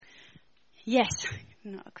Yes,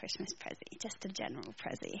 not a Christmas pressie, just a general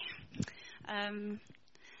pressie.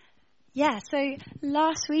 So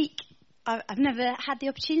last week, I've never had the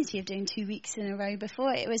opportunity of doing 2 weeks in a row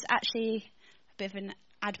before. It was actually a bit of an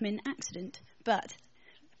admin accident, but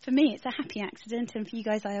for me it's a happy accident, and for you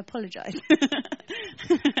guys I apologise.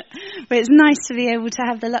 But it's nice to be able to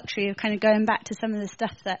have the luxury of kind of going back to some of the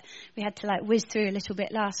stuff that we had to whiz through a little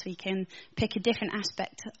bit last week and pick a different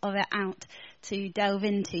aspect of it out to delve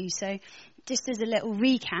into. So just as a little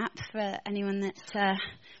recap for anyone that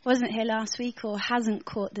wasn't here last week or hasn't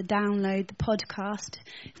caught the download, the podcast,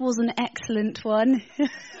 it was an excellent one.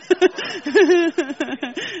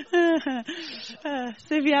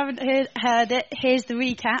 So if you haven't heard it, here's the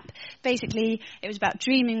recap. Basically, it was about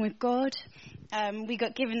dreaming with God. We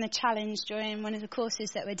got given the challenge during one of the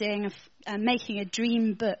courses that we're doing of making a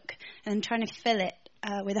dream book and trying to fill it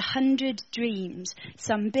with 100 dreams,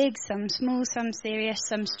 some big, some small, some serious,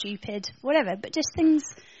 some stupid, whatever, but just things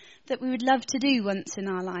that we would love to do once in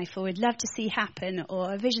our life, or we'd love to see happen,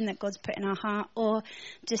 or a vision that God's put in our heart, or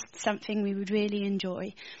just something we would really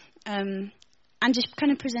enjoy. And just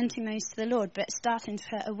kind of presenting those to the Lord, but starting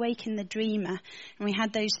to awaken the dreamer. And we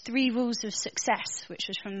had those 3 rules of success, which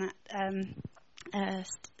was from that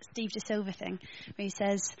Steve De Silva thing, where he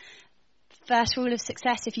says, first rule of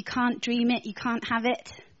success, if you can't dream it, you can't have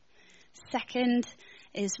it. Second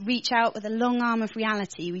is reach out with a long arm of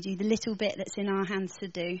reality. We do the little bit that's in our hands to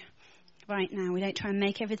do right now. We don't try and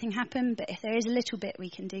make everything happen, but if there is a little bit we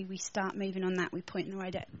can do, we start moving on that. We point in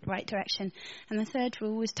the right direction. And the third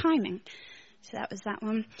rule was timing. So that was that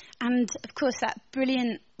one. And, of course, that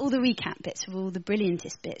brilliant, all the recap bits were all the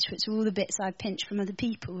brilliantest bits, which were all the bits I pinched from other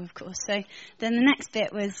people, of course. So then the next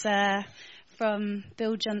bit was from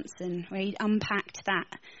Bill Johnson, where he unpacked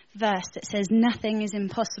that verse that says, nothing is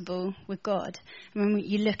impossible with God. And when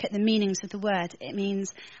you look at the meanings of the word, it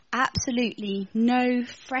means absolutely no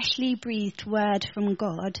freshly breathed word from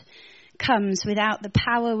God comes without the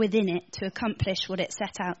power within it to accomplish what it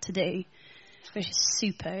set out to do. Which is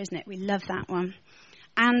super, isn't it? We love that one.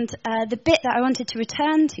 And the bit that I wanted to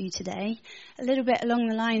return to today, a little bit along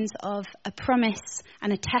the lines of a promise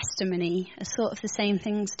and a testimony are sort of the same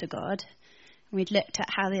things to God. And we'd looked at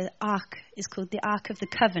how the Ark is called the Ark of the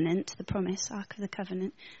Covenant, the promise, Ark of the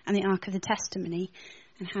Covenant, and the Ark of the Testimony,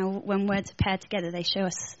 and how when words are paired together, they show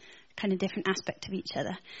us kind of different aspect of each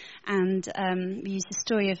other. And we used the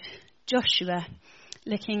story of Joshua,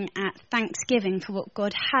 looking at thanksgiving for what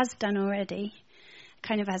God has done already,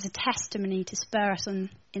 kind of as a testimony to spur us on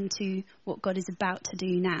into what God is about to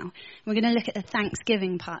do now. We're going to look at the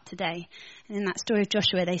thanksgiving part today. And in that story of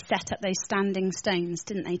Joshua, they set up those standing stones,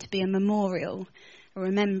 didn't they, to be a memorial, a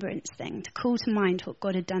remembrance thing, to call to mind what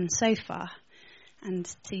God had done so far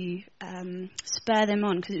and to spur them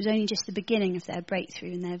on, because it was only just the beginning of their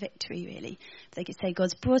breakthrough and their victory, really. But they could say,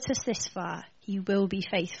 God's brought us this far, he will be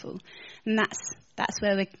faithful. And that's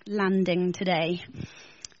where we're landing today.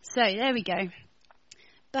 So there we go.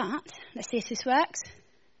 But let's see if this works.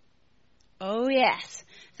 Oh yes.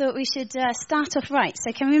 Thought we should start off right.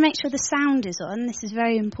 So can we make sure the sound is on? This is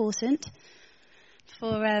very important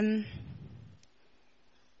for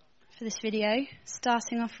this video.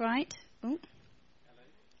 Starting off right. Oh.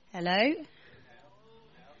 Hello.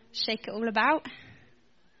 Shake it all about.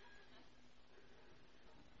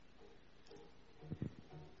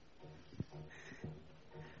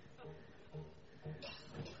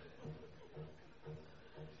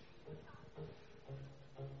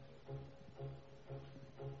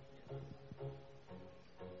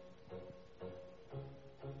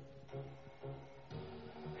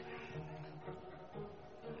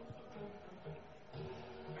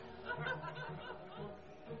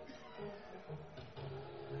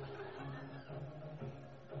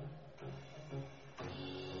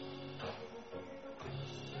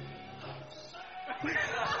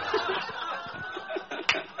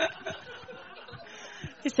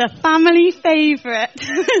 It's a family favourite.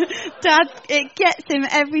 Dad, it gets him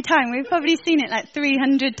every time. We've probably seen it like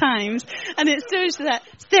 300 times. And it's still just that,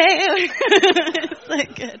 it's so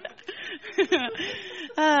good.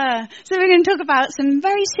 So we're going to talk about some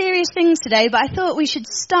very serious things today, but I thought we should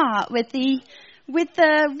start with the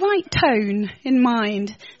right tone in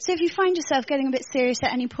mind. So if you find yourself getting a bit serious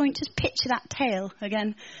at any point, just picture that tail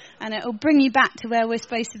again, and it'll bring you back to where we're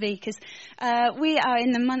supposed to be, because we are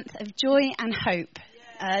in the month of joy and hope.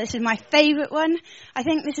 This is my favourite one. I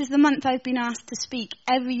think this is the month I've been asked to speak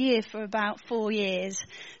every year for about 4 years.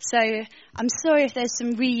 So I'm sorry if there's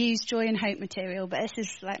some reused joy and hope material, but this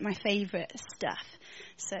is like my favourite stuff.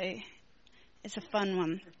 So it's a fun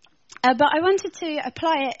one. But I wanted to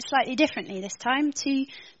apply it slightly differently this time to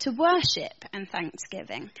worship and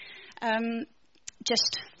thanksgiving.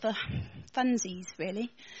 just for funsies,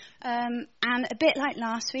 really. And a bit like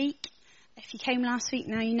last week, if you came last week,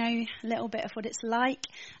 now you know a little bit of what it's like.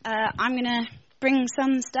 I'm going to bring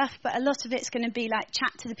some stuff, but a lot of it's going to be like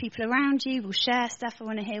chat to the people around you. We'll share stuff. I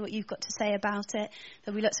want to hear what you've got to say about it.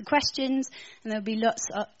 There'll be lots of questions, and there'll be lots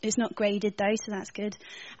of, it's not graded though, so that's good.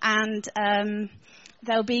 And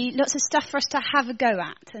there'll be lots of stuff for us to have a go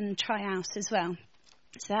at and try out as well.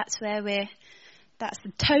 So that's that's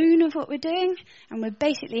the tone of what we're doing, and we're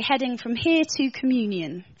basically heading from here to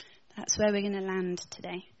communion. That's where we're going to land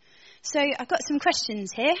today. So I've got some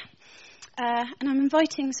questions here. And I'm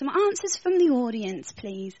inviting some answers from the audience,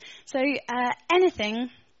 please. So anything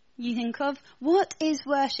you think of, what is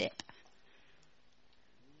worship?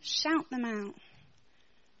 Shout them out.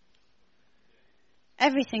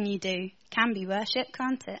 Everything you do can be worship,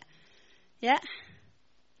 can't it? Yeah?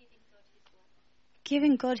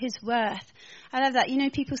 Giving God his worth. I love that. You know,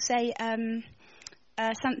 people say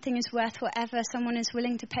something is worth whatever someone is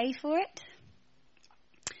willing to pay for it.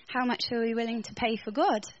 How much are we willing to pay for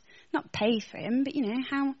God? Not pay for him, but, you know,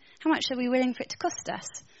 how much are we willing for it to cost us?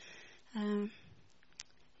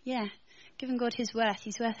 Yeah, giving God his worth.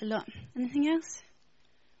 He's worth a lot. Anything else?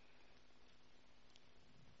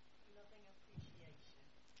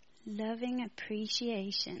 Loving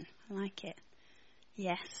appreciation. I like it.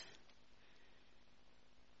 Yes.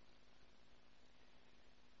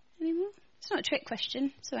 Any more? It's not a trick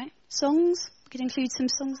question. It's all right. Songs? We could include some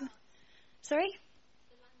songs. Sorry?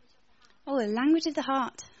 Oh, the language of the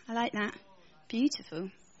heart. I like that. Beautiful.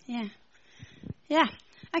 Yeah. Yeah.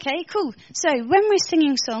 Okay, cool. So, when we're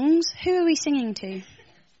singing songs, who are we singing to?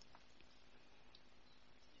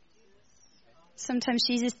 Sometimes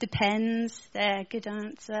Jesus, depends. There, good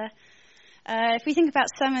answer. If we think about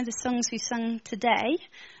some of the songs we've sung today,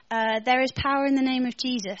 there is power in the name of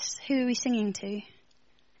Jesus. Who are we singing to?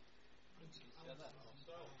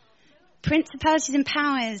 Principalities and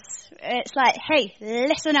powers. It's like, hey,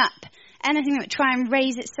 listen up. Anything that would try and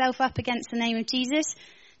raise itself up against the name of Jesus,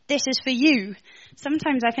 this is for you.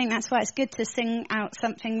 Sometimes I think that's why it's good to sing out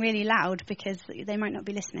something really loud, because they might not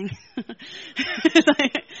be listening.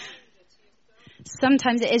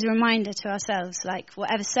 Sometimes it is a reminder to ourselves, like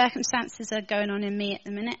whatever circumstances are going on in me at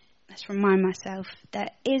the minute, let's remind myself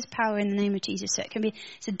there is power in the name of Jesus. So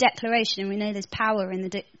it's a declaration, and we know there's power in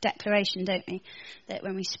the declaration, don't we? That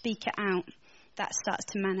when we speak it out, that starts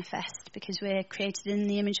to manifest, because we're created in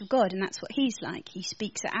the image of God, and that's what he's like. He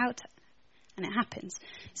speaks it out and it happens.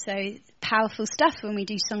 So powerful stuff when we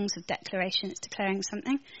do songs of declaration. It's declaring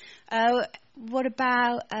something. What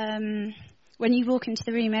about when you walk into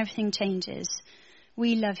the room, everything changes.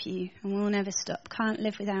 We love you and we'll never stop. Can't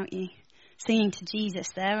live without you. Singing to Jesus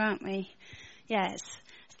there, aren't we? Yeah, it's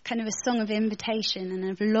kind of a song of invitation and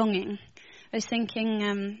of longing. I was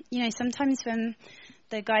thinking, sometimes when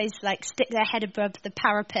the guys like stick their head above the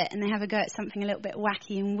parapet and they have a go at something a little bit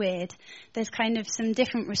wacky and weird, there's kind of some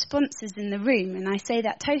different responses in the room, and I say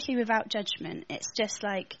that totally without judgment. It's just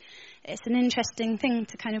like, it's an interesting thing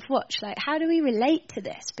to kind of watch, like how do we relate to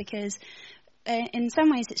this? Because in some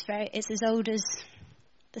ways it's as old as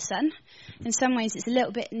the sun. In some ways it's a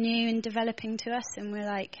little bit new and developing to us, and we're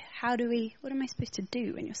like, what am I supposed to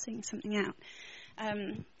do when you're singing something out?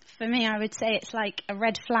 For me, I would say it's like a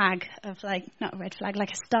red flag not a red flag,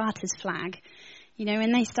 like a starter's flag. You know,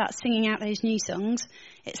 when they start singing out those new songs,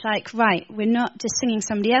 it's like, right, we're not just singing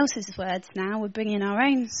somebody else's words now, we're bringing our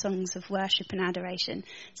own songs of worship and adoration.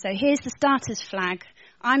 So here's the starter's flag.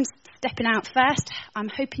 I'm stepping out first. I'm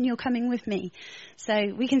hoping you're coming with me. So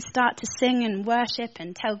we can start to sing and worship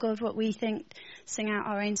and tell God what we think, sing out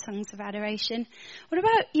our own songs of adoration. What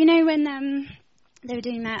about, when they were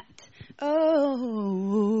doing that,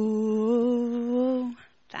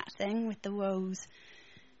 that thing with the woes.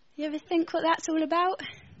 You ever think what that's all about?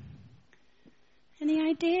 Any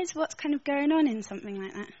ideas what's kind of going on in something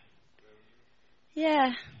like that?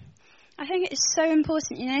 Yeah. I think it's so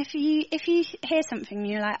important, if you hear something and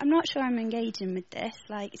you're like, I'm not sure I'm engaging with this,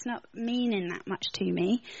 like it's not meaning that much to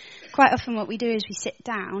me. Quite often what we do is we sit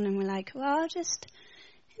down and we're like, well, I'll just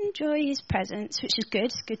enjoy his presence, which is good.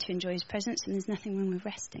 It's good to enjoy his presence, and there's nothing wrong with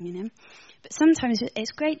resting in him. But sometimes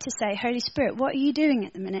it's great to say, Holy Spirit, what are you doing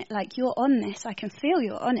at the minute? Like, you're on this. I can feel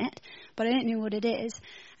you're on it, but I don't know what it is.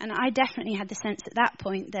 And I definitely had the sense at that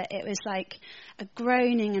point that it was like a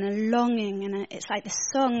groaning and a longing, and it's like the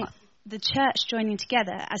song, the church joining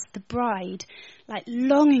together as the bride, like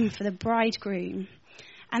longing for the bridegroom.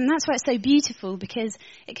 And that's why it's so beautiful, because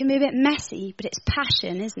it can be a bit messy, but it's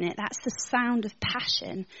passion, isn't it? That's the sound of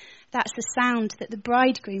passion. That's the sound that the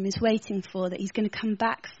bridegroom is waiting for, that he's going to come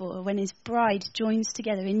back for when his bride joins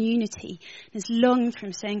together in unity and is longing for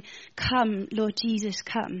him, saying, "Come, Lord Jesus,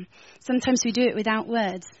 come." Sometimes we do it without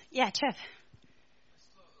words. Yeah, Trev.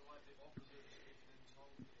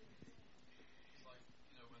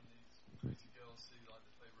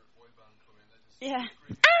 Yeah.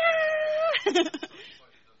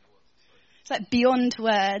 It's like beyond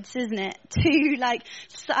words, isn't it?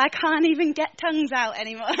 I can't even get tongues out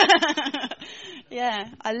anymore. Yeah,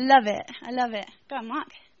 I love it. I love it. Go on, Mark.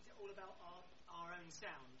 Is it all about our own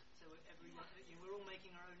sound? So we're all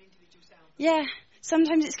making our own individual sound? Yeah,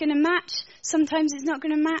 sometimes it's going to match, sometimes it's not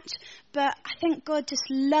going to match, but I think God just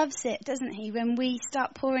loves it, doesn't he, when we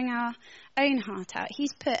start pouring our own heart out.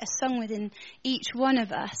 He's put a song within each one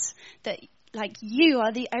of us that, like, you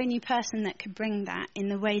are the only person that could bring that in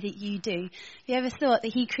the way that you do. Have you ever thought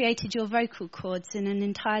that he created your vocal cords in an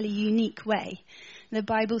entirely unique way? The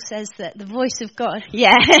Bible says that the voice of God...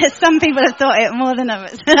 Yeah, some people have thought it more than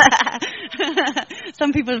others.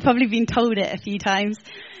 Some people have probably been told it a few times.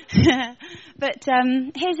 But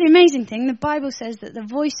here's the amazing thing. The Bible says that the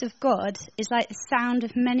voice of God is like the sound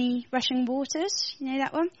of many rushing waters. You know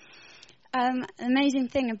that one? The amazing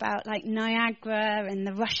thing about like Niagara and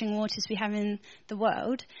the rushing waters we have in the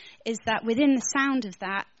world is that within the sound of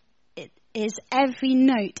that, it is every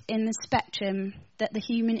note in the spectrum that the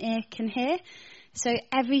human ear can hear. So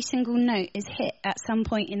every single note is hit at some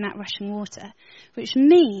point in that rushing water, which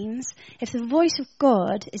means if the voice of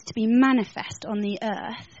God is to be manifest on the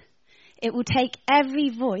earth, it will take every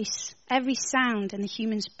voice, every sound in the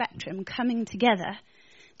human spectrum coming together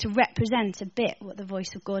to represent a bit what the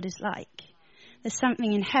voice of God is like. There's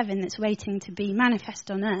something in heaven that's waiting to be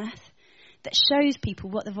manifest on earth that shows people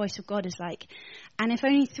what the voice of God is like. And if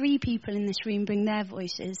only 3 people in this room bring their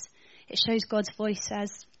voices, it shows God's voice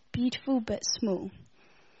as beautiful but small.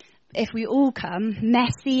 If we all come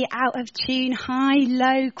messy, out of tune, high,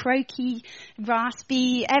 low, croaky,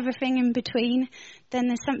 raspy, everything in between, then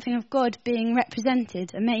there's something of God being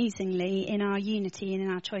represented amazingly in our unity and in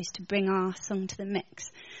our choice to bring our song to the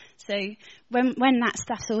mix. So when that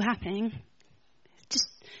stuff's all happening, just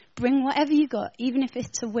bring whatever you got, even if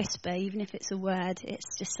it's a whisper, even if it's a word.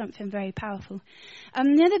 It's just something very powerful.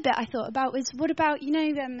 The other bit I thought about was, what about,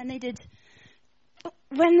 and they did,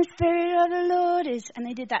 when the Spirit of the Lord is, and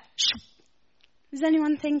they did that. Was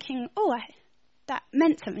anyone thinking, that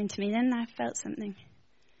meant something to me then? I felt something.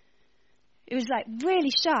 It was like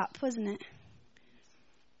really sharp, wasn't it?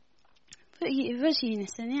 But it was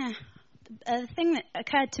unison, yeah. The thing that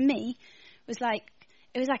occurred to me was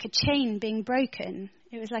it was like a chain being broken.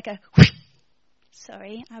 It was like a whoosh.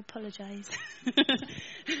 Sorry, I apologise.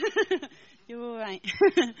 You're all right.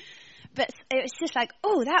 But it was just like,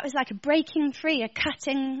 that was like a breaking free, a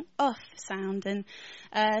cutting off sound. And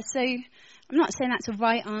so I'm not saying that's a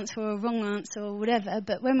right answer or a wrong answer or whatever,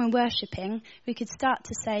 but when we're worshipping, we could start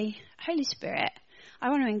to say, Holy Spirit, I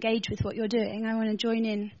want to engage with what you're doing. I want to join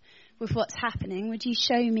in with what's happening. Would you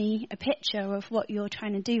show me a picture of what you're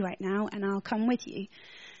trying to do right now, and I'll come with you?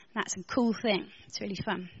 That's a cool thing. It's really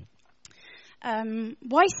fun.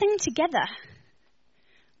 Why sing together?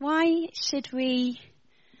 Why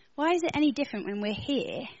is it any different when we're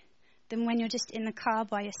here than when you're just in the car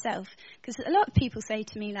by yourself? Because a lot of people say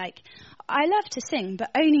to me, I love to sing, but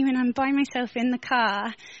only when I'm by myself in the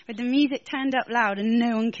car with the music turned up loud and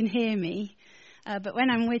no one can hear me. But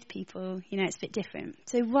when I'm with people, it's a bit different.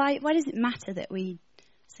 So why does it matter that we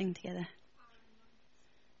sing together?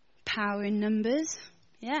 Power in numbers.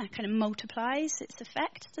 Yeah, kind of multiplies its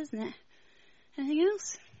effect, doesn't it? Anything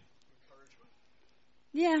else?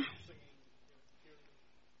 Yeah.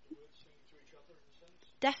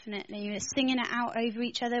 Definitely. We're singing it out over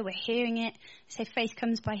each other. We're hearing it. So faith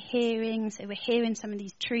comes by hearing. So we're hearing some of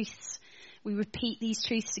these truths. We repeat these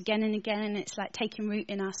truths again and again, and it's like taking root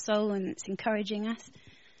in our soul, and it's encouraging us.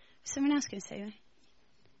 Someone else going to say that?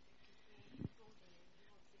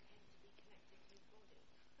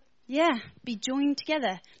 Yeah, be joined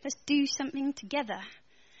together. Let's do something together.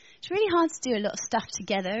 It's really hard to do a lot of stuff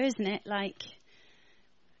together, isn't it?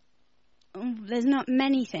 There's not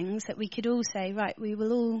many things that we could all say, right, we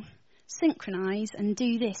will all synchronise and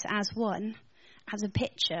do this as one, as a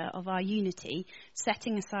picture of our unity,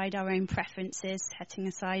 setting aside our own preferences, setting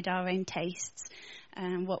aside our own tastes,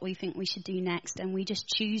 and what we think we should do next, and we just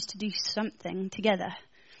choose to do something together.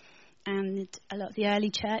 And a lot of the early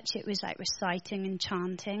church, it was like reciting and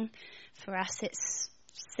chanting. For us, it's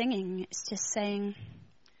singing. It's just saying,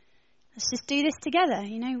 let's just do this together.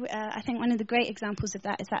 I think one of the great examples of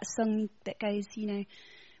that is that song that goes,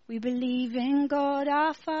 we believe in God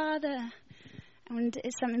our Father. And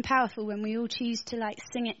it's something powerful when we all choose to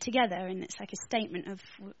sing it together, and it's like a statement of,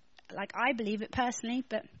 I believe it personally,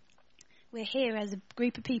 but we're here as a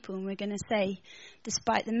group of people, and we're going to say,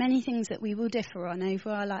 despite the many things that we will differ on over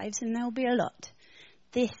our lives, and there'll be a lot,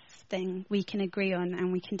 this thing we can agree on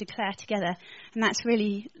and we can declare together. And that's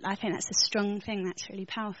really, I think that's a strong thing. That's really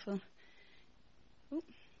powerful. Ooh,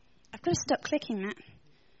 I've got to stop clicking that.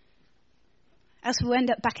 Else we'll end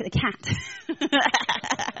up back at the cat.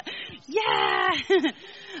 Yeah!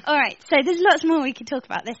 All right, so there's lots more we could talk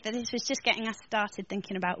about this, but this was just getting us started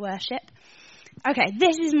thinking about worship. Okay,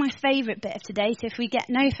 this is my favourite bit of today, so if we get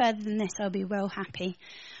no further than this, I'll be well happy.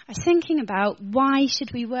 I was thinking about why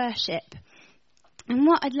should we worship? And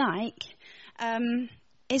what I'd like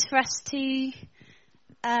is for us to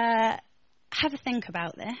have a think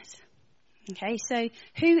about this. Okay, so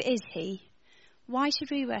who is he? Why should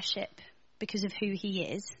we worship? Because of who he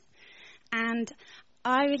is. And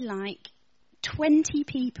I would like 20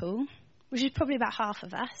 people, which is probably about half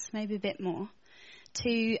of us, maybe a bit more,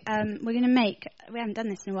 we're going to make, we haven't done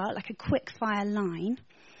this in a while, like a quick fire line.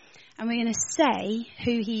 And we're going to say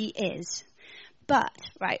who he is. But,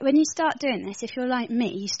 right, when you start doing this, if you're like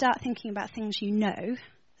me, you start thinking about things you know,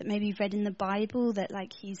 that maybe you've read in the Bible, that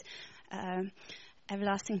he's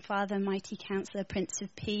everlasting Father, mighty Counselor, Prince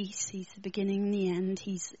of Peace, he's the beginning and the end,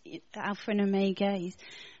 he's Alpha and Omega, he's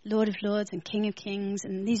Lord of Lords and King of Kings,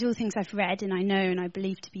 and these are all things I've read and I know and I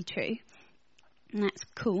believe to be true. And that's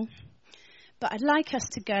cool. But I'd like us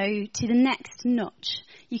to go to the next notch.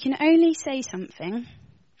 You can only say something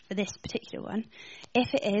for this particular one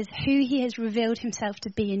if it is who he has revealed himself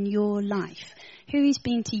to be in your life, who he's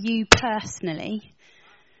been to you personally.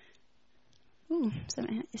 Ooh,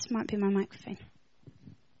 this might be my microphone.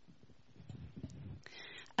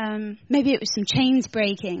 Maybe it was some chains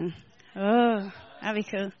breaking. Oh, that'd be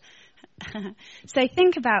cool. So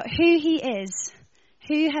think about who he is.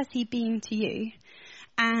 Who has he been to you?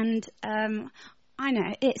 And I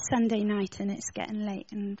know it's Sunday night and it's getting late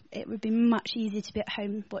and it would be much easier to be at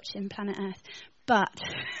home watching Planet Earth. But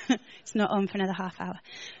it's not on for another half hour.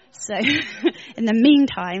 So in the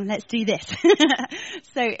meantime, let's do this.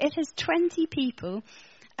 So if there's 20 people,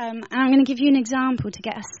 and I'm going to give you an example to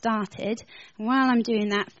get us started. And while I'm doing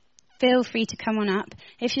that, feel free to come on up.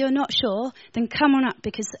 If you're not sure, then come on up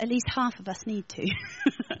because at least half of us need to.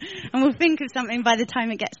 And we'll think of something by the time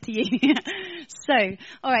it gets to you. So,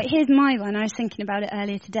 all right, here's my one. I was thinking about it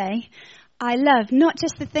earlier today. I love not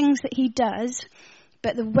just the things that he does,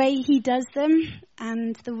 but the way he does them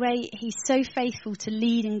and the way he's so faithful to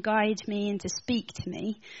lead and guide me and to speak to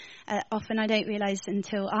me. Often I don't realise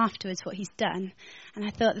until afterwards what he's done. And I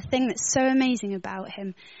thought the thing that's so amazing about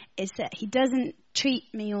him is that he doesn't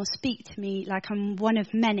treat me or speak to me like I'm one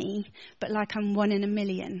of many, but like I'm one in a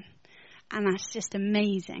million. And that's just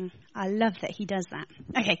amazing. I love that he does that.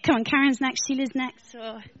 Okay, come on, Karen's next, Sheila's next.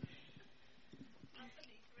 Or...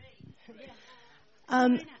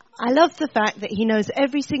 I love the fact that he knows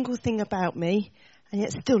every single thing about me and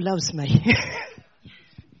yet still loves me.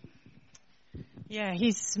 Yeah,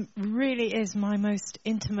 he's really is my most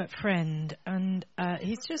intimate friend, and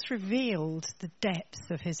he's just revealed the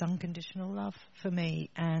depth of his unconditional love for me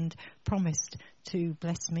and promised to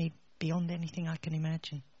bless me beyond anything I can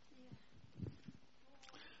imagine.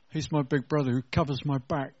 He's my big brother who covers my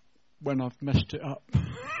back when I've messed it up.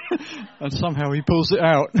 And somehow he pulls it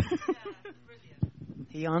out.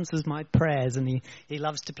 He answers my prayers and he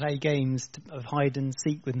loves to play games of hide and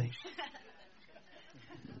seek with me.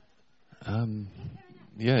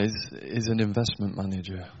 Yeah, he's an investment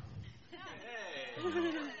manager.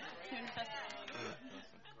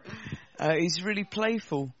 He's really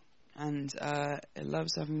playful and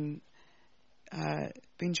loves having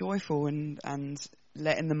being joyful and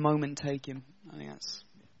letting the moment take him. I think that's...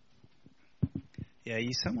 Yeah,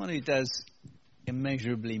 he's someone who does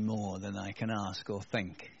immeasurably more than I can ask or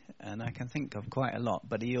think. And I can think of quite a lot,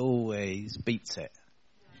 but he always beats it.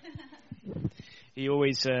 He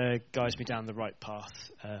always guides me down the right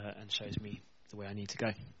path and shows me the way I need to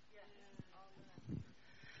go.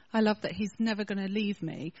 I love that he's never going to leave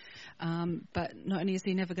me, but not only is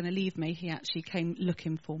he never going to leave me, he actually came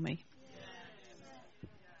looking for me.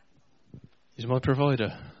 He's my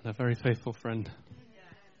provider and a very faithful friend.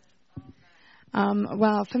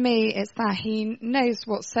 Well, for me, it's that he knows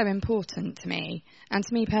what's so important to me and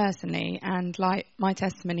to me personally. And like my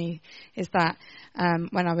testimony is that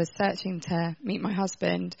when I was searching to meet my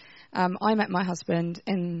husband, I met my husband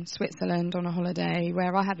in Switzerland on a holiday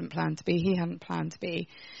where I hadn't planned to be, he hadn't planned to be.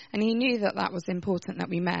 And he knew that that was important that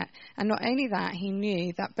we met. And not only that, he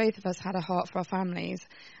knew that both of us had a heart for our families.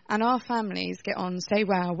 And our families get on so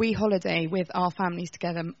well. We holiday with our families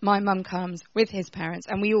together. My mum comes with his parents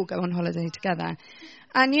and we all go on holiday together.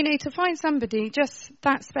 And, you know, to find somebody just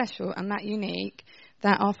that special and that unique,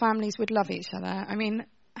 that our families would love each other. I mean,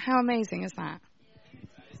 how amazing is that?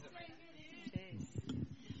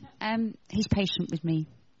 He's patient with me.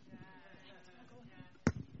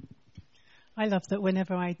 I love that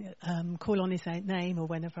whenever I call on his name or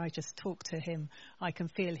whenever I just talk to him, I can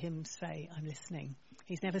feel him say, "I'm listening."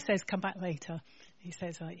 He never says, "Come back later." He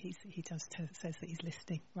says, says that he's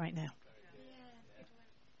listening right now.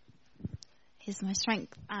 He's my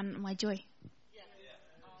strength and my joy.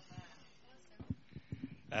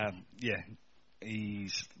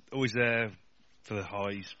 He's always there for the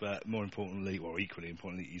highs, but more importantly, or equally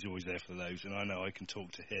importantly, he's always there for the lows. And I know I can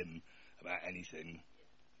talk to him about anything.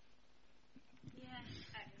 Yeah,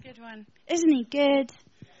 good one. Isn't he good?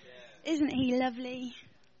 Isn't he lovely?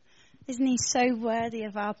 Isn't he so worthy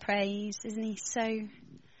of our praise? Isn't he so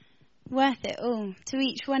worth it all? To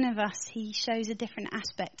each one of us, he shows a different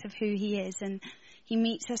aspect of who he is, and he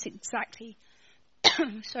meets us exactly,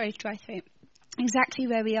 exactly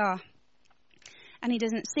where we are. And he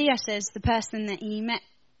doesn't see us as the person that he met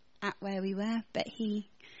at where we were, but he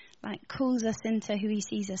calls us into who he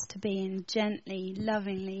sees us to be and gently,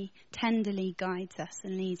 lovingly, tenderly guides us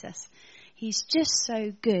and leads us. He's just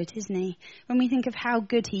so good, isn't he? When we think of how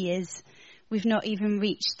good he is, we've not even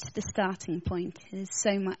reached the starting point. There's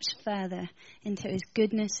so much further into his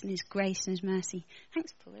goodness and his grace and his mercy.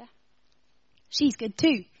 Thanks, Paula. She's good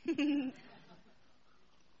too.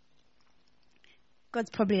 God's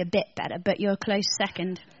probably a bit better, but you're a close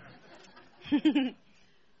second.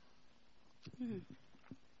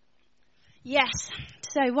 Yes.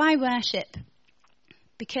 So why worship?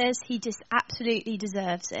 Because he just absolutely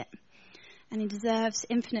deserves it. And he deserves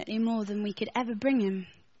infinitely more than we could ever bring him.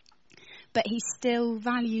 But he still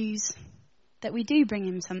values that we do bring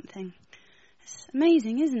him something. It's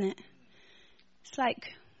amazing, isn't it? It's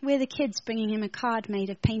like we're the kids bringing him a card made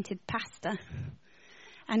of painted pasta.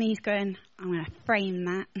 And he's going, "I'm going to frame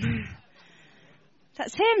that."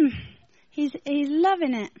 That's him. He's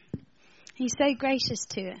loving it. He's so gracious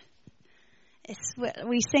to it.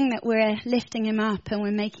 We sing that we're lifting him up and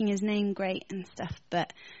we're making his name great and stuff,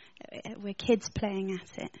 but we're kids playing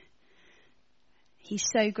at it. He's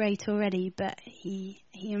so great already, but he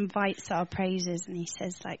invites our praises, and he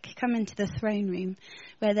says, come into the throne room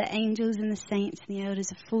where the angels and the saints and the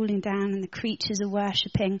elders are falling down and the creatures are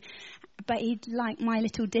worshipping. But he'd like my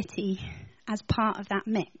little ditty as part of that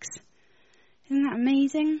mix. Isn't that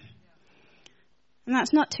amazing? And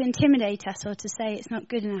that's not to intimidate us or to say it's not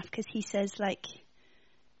good enough, because he says,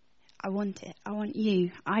 I want it. I want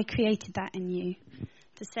you. I created that in you.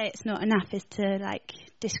 To say it's not enough is to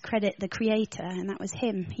discredit the creator, and that was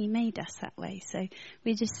him. He made us that way. So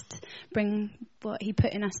we just bring what he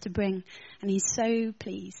put in us to bring, and he's so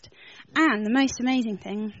pleased. And the most amazing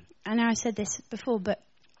thing, I know I said this before, but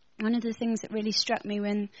one of the things that really struck me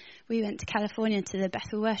when we went to California to the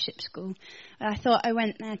Bethel Worship School, I thought I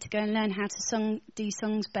went there to go and learn how to do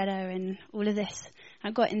songs better and all of this.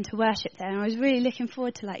 I got into worship there, and I was really looking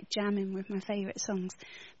forward to jamming with my favourite songs.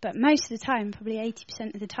 But most of the time, probably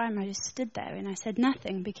 80% of the time, I just stood there and I said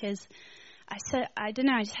nothing, because I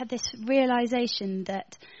just had this realisation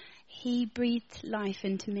that he breathed life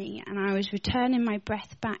into me, and I was returning my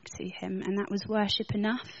breath back to him, and that was worship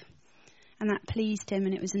enough. And that pleased him,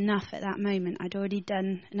 and it was enough at that moment. I'd already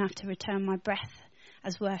done enough to return my breath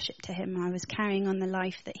as worship to him. I was carrying on the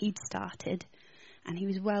life that he'd started, and he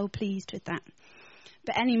was well pleased with that.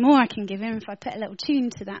 But any more I can give him, if I put a little tune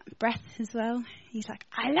to that breath as well, he's like,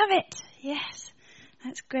 "I love it. Yes,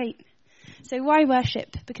 that's great." So why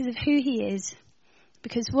worship? Because of who he is,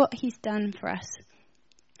 because what he's done for us,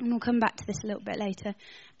 and we'll come back to this a little bit later,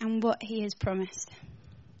 and what he has promised.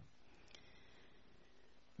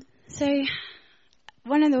 So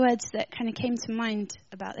one of the words that kind of came to mind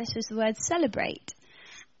about this was the word celebrate.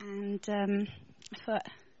 And I thought,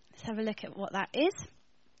 let's have a look at what that is.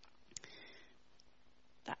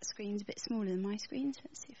 That screen's a bit smaller than my screen, so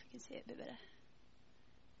let's see if we can see it a bit better.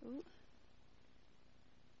 Ooh.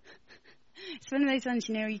 It's one of those ones,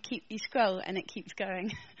 you scroll and it keeps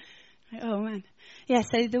going. Oh, man. Yeah,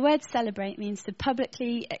 so the word celebrate means to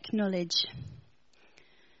publicly acknowledge.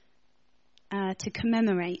 to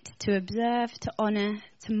commemorate, to observe, to honour,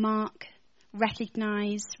 to mark,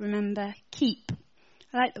 recognise, remember, keep.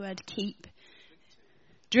 I like the word keep.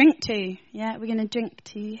 Drink to. Yeah, we're going to drink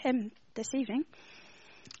to him this evening.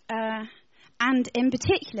 And in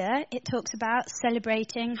particular, it talks about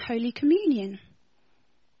celebrating Holy Communion.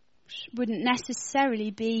 Which wouldn't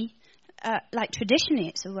necessarily be, like traditionally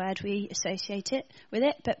it's a word we associate it with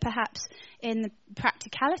it, but perhaps in the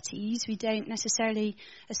practicalities we don't necessarily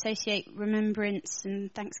associate remembrance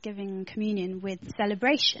and Thanksgiving and communion with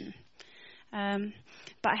celebration.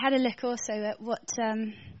 But I had a look also at what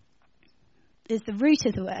is the root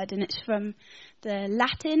of the word, and it's from the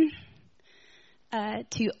Latin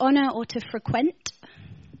to honour or to frequent,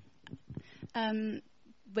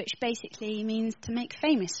 which basically means to make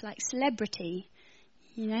famous, like celebrity,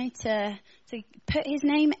 you know, to put his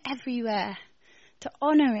name everywhere, to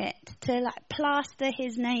honour it, to like plaster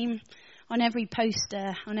his name on every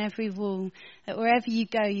poster, on every wall, that wherever you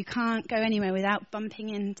go, you can't go anywhere without bumping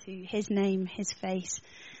into his name, his face.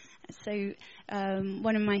 So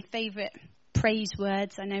one of my favourite praise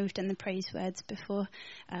words, I know we've done the praise words before,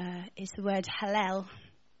 is the word Hallel,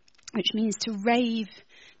 which means to rave,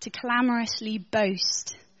 to clamorously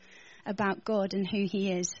boast about God and who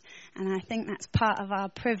he is. And I think that's part of our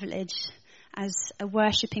privilege as a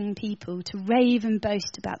worshipping people, to rave and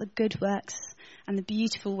boast about the good works and the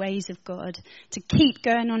beautiful ways of God, to keep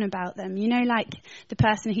going on about them. You know, like the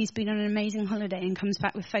person who's been on an amazing holiday and comes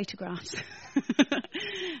back with photographs.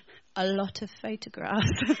 A lot of photographs.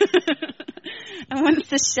 And wants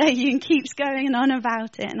to show you and keeps going on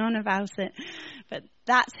about it and on about it. But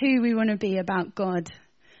that's who we want to be about God.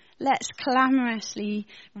 Let's clamorously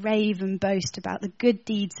rave and boast about the good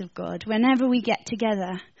deeds of God. Whenever we get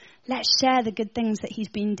together, let's share the good things that he's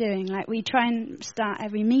been doing. Like we try and start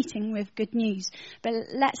every meeting with good news. But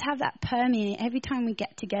let's have that permeate every time we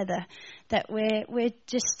get together, that we're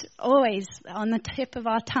just always on the tip of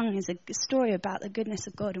our tongue is a story about the goodness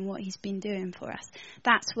of God and what he's been doing for us.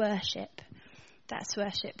 That's worship. That's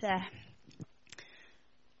worship there.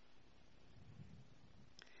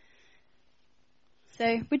 So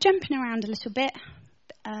we're jumping around a little bit.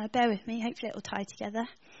 Bear with me. Hopefully it will tie together.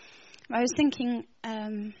 I was thinking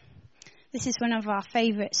this is one of our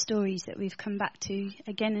favourite stories that we've come back to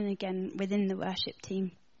again and again within the worship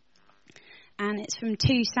team. And it's from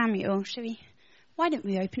 2 Samuel. Why don't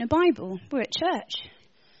we open a Bible? We're at church.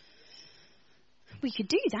 We could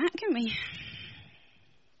do that, couldn't we?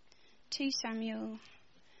 2 Samuel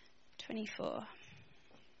 24.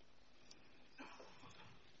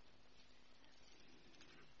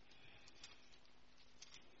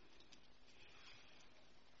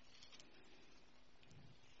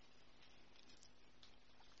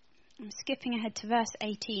 I'm skipping ahead to verse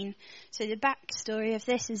 18. So the backstory of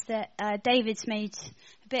this is that David's made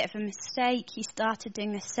a bit of a mistake. He started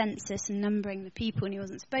doing the census and numbering the people, and he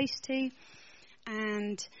wasn't supposed to.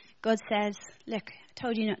 And God says, look, I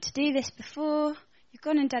told you not to do this before. You've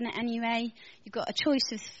gone and done it anyway. You've got a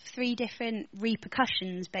choice of 3 different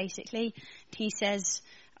repercussions, basically. He says,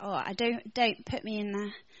 don't put me in the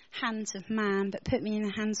hands of man, but put me in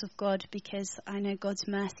the hands of God, because I know God's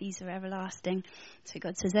mercies are everlasting. So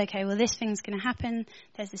God says, okay, well, this thing's going to happen.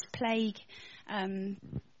 There's this plague.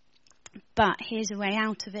 But here's a way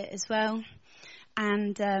out of it as well.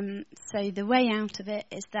 And so the way out of it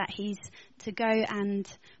is that he's to go and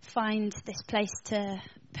find this place to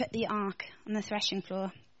put the ark on the threshing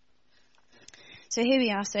floor. So here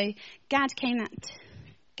we are. So Gad came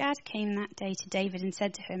that day to David and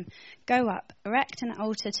said to him, go up, erect an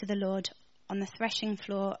altar to the Lord on the threshing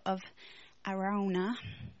floor of Araunah.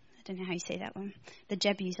 I don't know how you say that one. The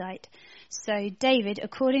Jebusite. So David,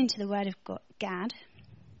 according to the word of Gad,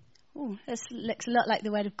 this looks a lot like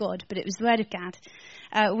the word of God, but it was the word of Gad,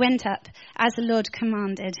 went up as the Lord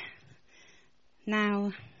commanded.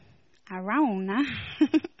 Now Araunah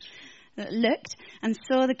looked and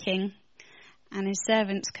saw the king and his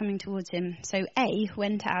servants coming towards him. So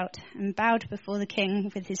went out and bowed before the king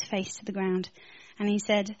with his face to the ground. And he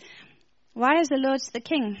said, why has the Lord the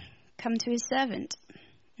king come to his servant?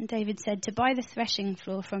 And David said, to buy the threshing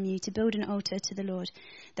floor from you, to build an altar to the Lord,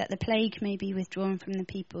 that the plague may be withdrawn from the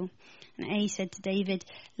people. And said to David,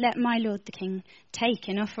 let my lord the king take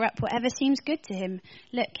and offer up whatever seems good to him.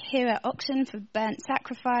 Look, here are oxen for burnt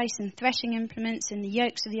sacrifice, and threshing implements, and the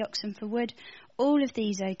yokes of the oxen for wood. All of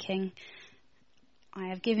these, O king, I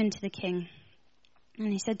have given to the king.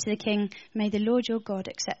 And he said to the king, may the Lord your God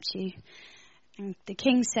accept you. And the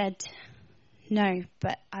king said, no,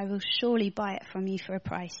 but I will surely buy it from you for a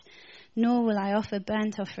price. Nor will I offer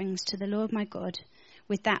burnt offerings to the Lord my God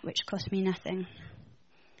with that which cost me nothing.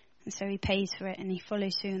 And so he pays for it and he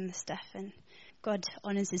follows through on the stuff, and God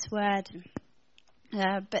honours his word.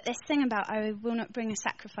 But this thing about I will not bring a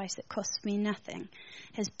sacrifice that costs me nothing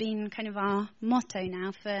has been kind of our motto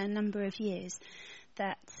now for a number of years.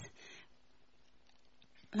 That,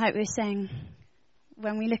 like we were saying,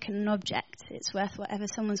 when we look at an object, it's worth whatever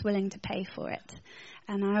someone's willing to pay for it.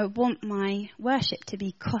 And I want my worship to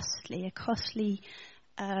be costly, a costly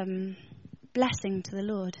blessing to the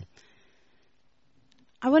Lord.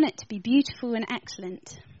 I want it to be beautiful and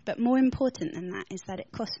excellent, but more important than that is that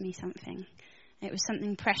it cost me something. It was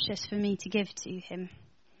something precious for me to give to him.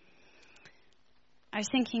 I was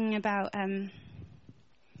thinking about,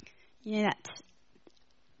 that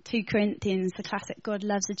 2 Corinthians, the classic God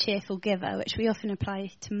loves a cheerful giver, which we often apply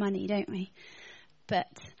to money, don't we? But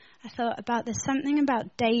I thought about there's something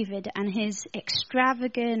about David and his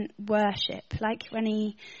extravagant worship, like when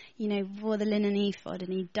he, wore the linen ephod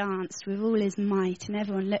and he danced with all his might, and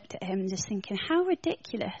everyone looked at him just thinking, how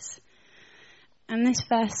ridiculous. And this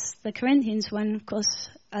verse, the Corinthians one, of course,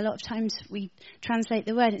 a lot of times we translate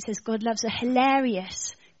the word, it says God loves a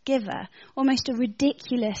hilarious giver, almost a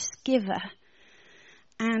ridiculous giver.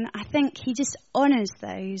 And I think he just honours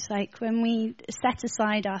those, like when we set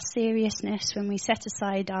aside our seriousness, when we set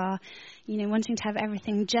aside our, wanting to have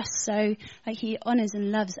everything just so, like he honours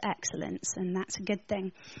and loves excellence, and that's a good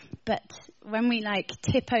thing. But when we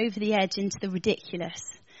tip over the edge into the ridiculous,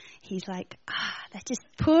 he's like, they're just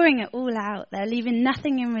pouring it all out. They're leaving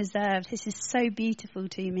nothing in reserve. This is so beautiful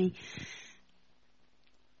to me.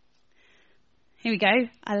 Here we go.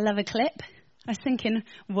 I love a clip. I was thinking,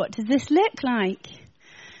 what does this look like?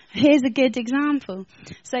 Here's a good example.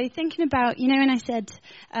 So thinking about, when I said,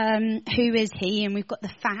 who is he? And we've got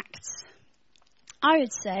the facts. I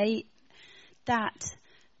would say that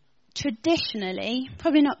traditionally,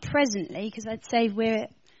 probably not presently, because I'd say we're,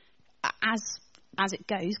 as it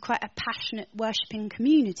goes, quite a passionate worshipping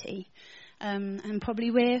community. And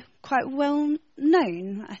probably we're quite well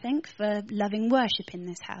known, I think, for loving worship in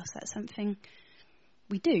this house. That's something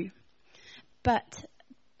we do. But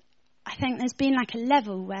I think there's been a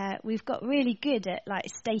level where we've got really good at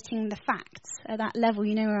stating the facts at that level,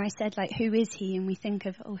 where I said who is he? And we think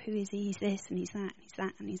of, who is he? He's this and he's that, he's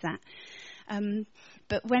that and he's that.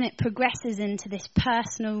 But when it progresses into this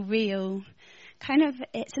personal, real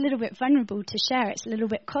it's a little bit vulnerable to share. It's a little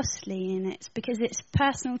bit costly, and it's because it's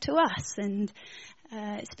personal to us, and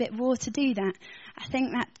it's a bit raw to do that. I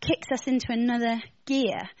think that kicks us into another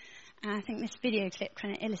gear, and I think this video clip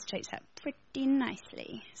kind of illustrates that pretty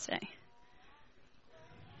nicely. So.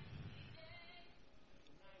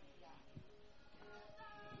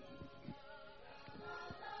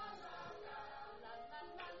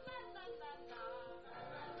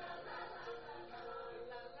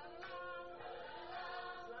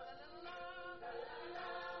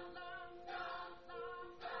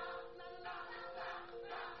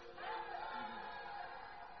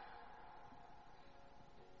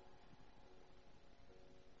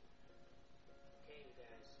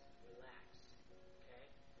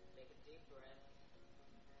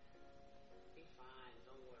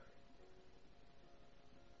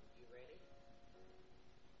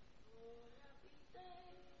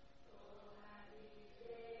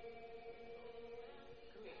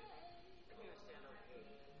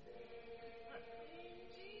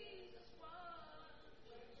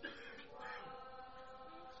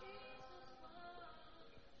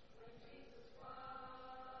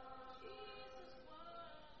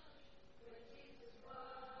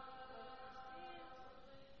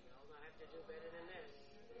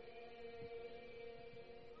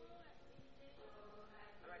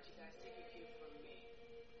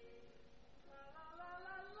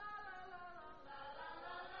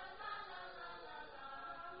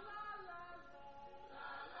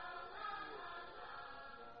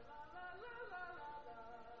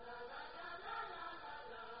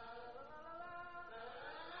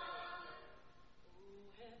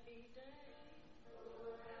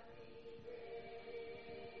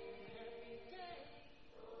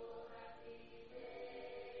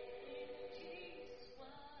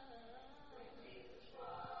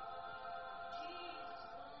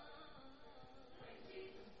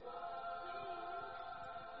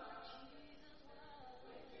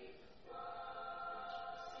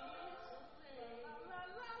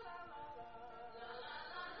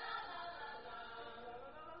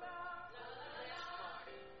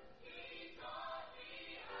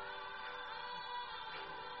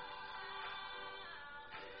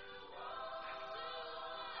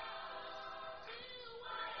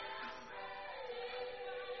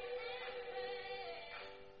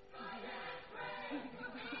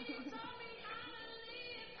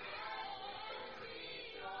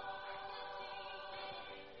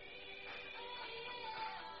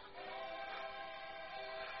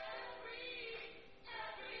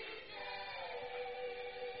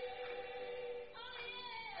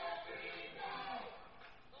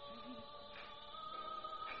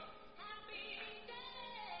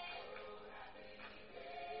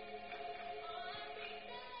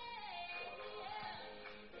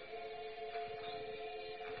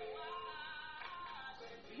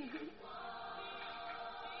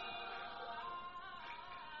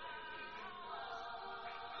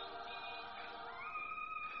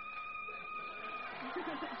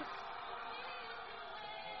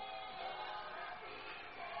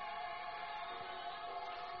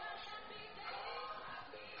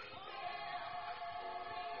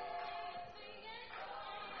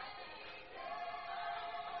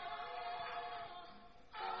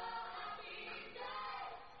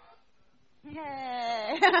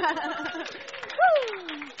 Yay.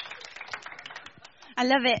 I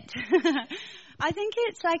love it. I think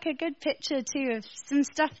it's like a good picture too of some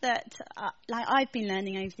stuff that like I've been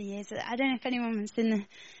learning over the years. I don't know if anyone was in the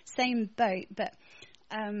same boat, but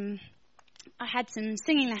I had some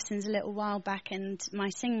singing lessons a little while back, and my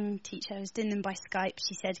singing teacher, I was doing them by Skype,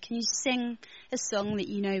 she said, can you sing a song that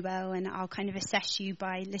you know well, and I'll kind of assess you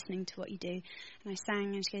by listening to what you do. And I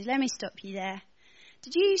sang, and she goes, let me stop you there.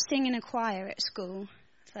 Did you sing in a choir at school?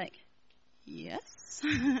 It's like, yes.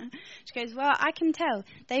 She goes, well, I can tell.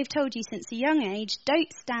 They've told you since a young age,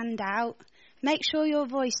 don't stand out. Make sure your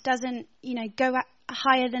voice doesn't, go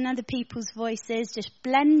higher than other people's voices. Just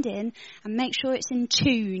blend in and make sure it's in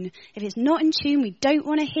tune. If it's not in tune, we don't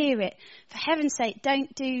want to hear it. For heaven's sake,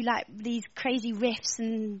 don't do like these crazy riffs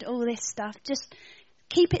and all this stuff. Just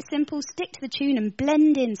keep it simple, stick to the tune and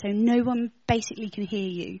blend in so no one basically can hear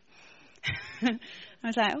you. I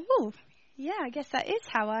was like, oh, yeah, I guess that is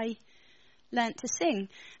how I learnt to sing.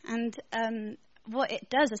 And what it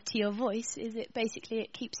does to your voice is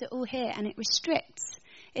it keeps it all here, and it restricts.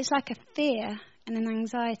 It's like a fear and an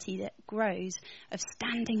anxiety that grows of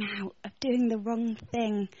standing out, of doing the wrong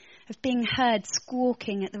thing, of being heard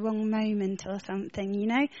squawking at the wrong moment or something,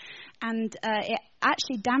 and it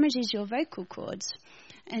actually damages your vocal cords.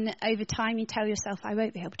 And over time you tell yourself, I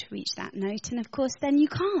won't be able to reach that note. And of course then you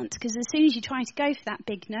can't, because as soon as you try to go for that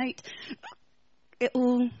big note, it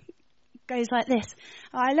all goes like this.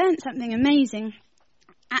 I learned something amazing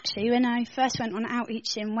actually when I first went on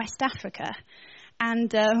outreach in West Africa.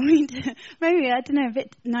 And maybe, I don't know, a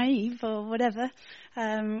bit naive or whatever.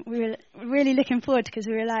 We were really looking forward, because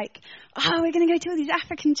we were like, we're going to go to all these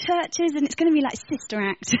African churches and it's going to be like Sister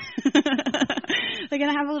Act. We're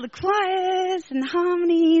going to have all the choirs and the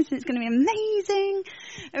harmonies and it's going to be amazing.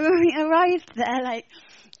 And when we arrived there,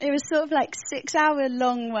 it was sort of like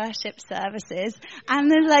 6-hour-long worship services, and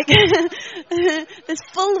there's there's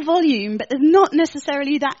full volume, but there's not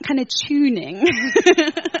necessarily that kind of tuning.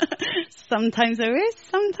 Sometimes there is,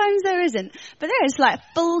 sometimes there isn't. But there is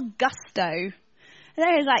full gusto.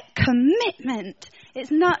 There is commitment.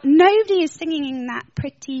 It's not, nobody is singing in that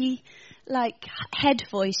pretty head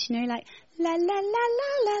voice, la la la la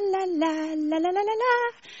la la la la la la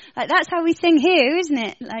la. That's how we sing here, isn't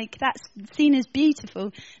it? That's seen as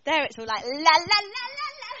beautiful. There it's all la la la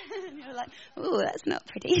la. And you're like, oh, that's not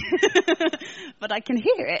pretty. But I can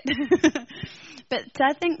hear it. But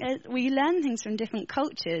I think that we learn things from different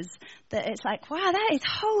cultures that it's wow, that is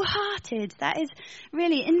wholehearted. That is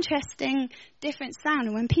really interesting, different sound.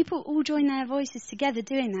 And when people all join their voices together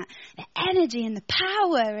doing that, the energy and the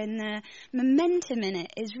power and the momentum in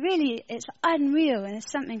it is really, it's unreal. And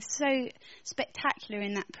there's something so spectacular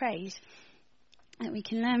in that praise that we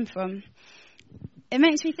can learn from. It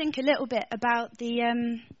makes me think a little bit about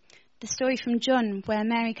the story from John, where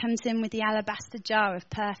Mary comes in with the alabaster jar of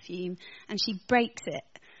perfume and she breaks it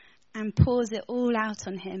and pours it all out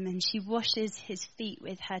on him, and she washes his feet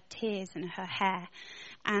with her tears and her hair,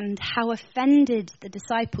 and how offended the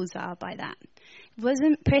disciples are by that. It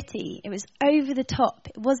wasn't pretty. It was over the top.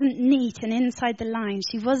 It wasn't neat and inside the lines.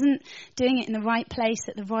 She wasn't doing it in the right place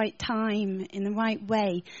at the right time, in the right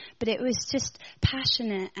way, but it was just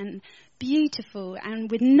passionate and beautiful and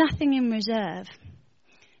with nothing in reserve.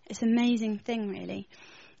 It's an amazing thing, really.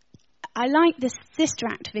 I like this Sister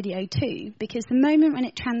Act video too, because the moment when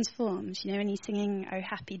it transforms, when he's singing Oh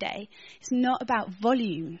Happy Day, it's not about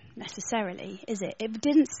volume necessarily, is it? It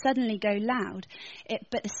didn't suddenly go loud,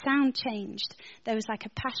 but the sound changed. There was a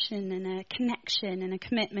passion and a connection and a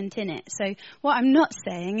commitment in it. So what I'm not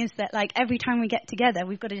saying is that every time we get together,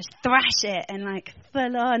 we've got to just thrash it and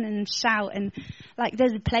full on and shout, and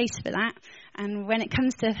there's a place for that. And when it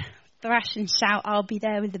comes to thrash and shout, I'll be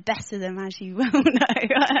there with the best of them, as you well know.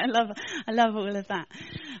 I love all of that.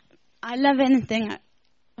 I love anything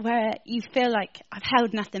where you feel like I've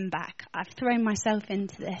held nothing back. I've thrown myself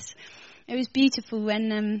into this. It was beautiful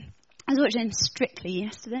when I was watching Strictly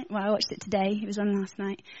yesterday. Well, I watched it today. It was on last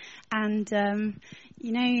night. And,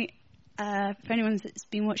 for anyone that's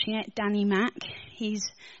been watching it, Danny Mac, he's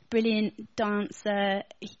a brilliant dancer.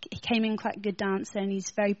 He came in quite a good dancer, and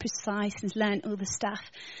he's very precise and has learned all the stuff.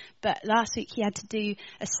 But last week he had to do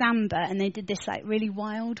a samba, and they did this really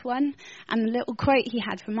wild one. And the little quote he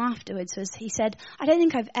had from afterwards was, he said, I don't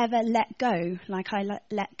think I've ever let go like I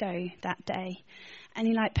let go that day. And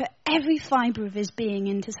he put every fibre of his being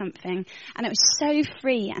into something. And it was so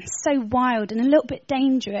free and so wild and a little bit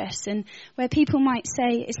dangerous. And where people might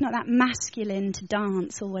say it's not that masculine to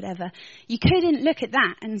dance or whatever, you couldn't look at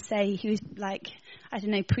that and say he was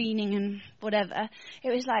preening and whatever.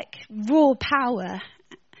 It was raw power.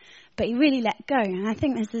 but he really let go. And I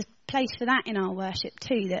think there's this place for that in our worship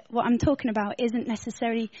too, that what I'm talking about isn't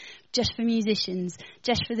necessarily just for musicians,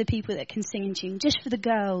 just for the people that can sing in tune, just for the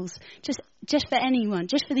girls, just for anyone,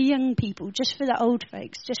 just for the young people, just for the old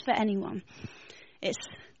folks, just for anyone. It's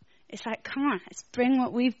like, come on, let's bring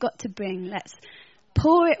what we've got to bring. Let's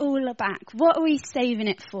pour it all back. What are we saving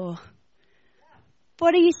it for?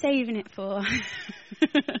 What are you saving it for?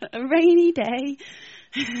 A rainy day.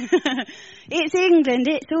 It's England.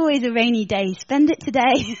 It's always a rainy day. Spend it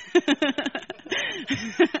today.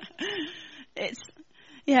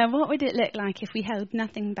 What would it look like if we held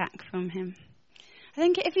nothing back from him? I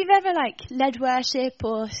think if you've ever led worship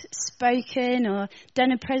or spoken or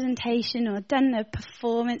done a presentation or done a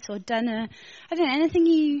performance or done anything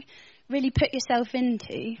you really put yourself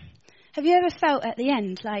into, have you ever felt at the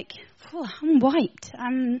end I'm wiped,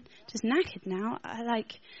 I'm just knackered now? I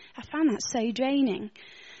found that so draining.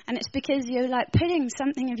 And it's because you're putting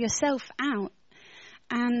something of yourself out.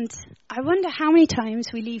 And I wonder how many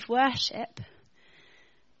times we leave worship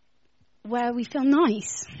where we feel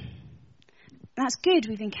nice. That's good.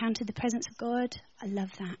 We've encountered the presence of God. I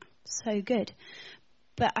love that. So good.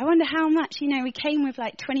 But I wonder how much, we came with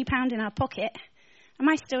 £20 in our pocket. Am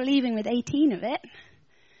I still leaving with 18 of it?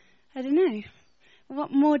 I don't know.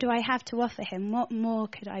 What more do I have to offer him? What more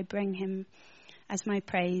could I bring him as my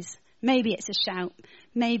praise? Maybe it's a shout.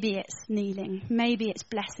 Maybe it's kneeling. Maybe it's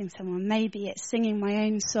blessing someone. Maybe it's singing my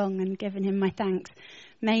own song and giving him my thanks.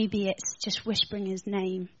 Maybe it's just whispering his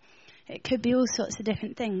name. It could be all sorts of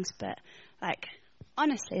different things, but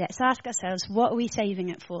honestly, let's ask ourselves, what are we saving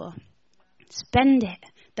it for? Spend it.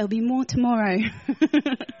 There'll be more tomorrow.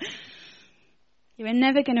 You are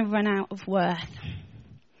never going to run out of worth.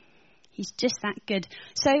 He's just that good.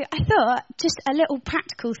 So I thought, just a little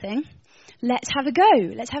practical thing. Let's have a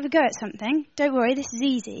go. Let's have a go at something. Don't worry, this is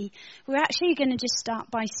easy. We're actually going to just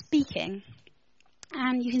start by speaking.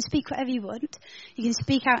 And you can speak whatever you want. You can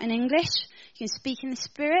speak out in English. You can speak in the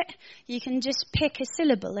Spirit. You can just pick a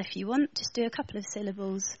syllable if you want. Just do a couple of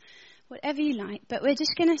syllables. Whatever you like. But we're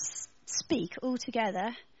just going to speak all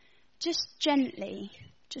together. Just gently.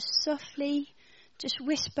 Just softly. Just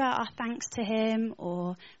whisper our thanks to him.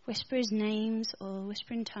 Or whisper his names. Or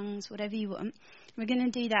whisper in tongues. Whatever you want. We're going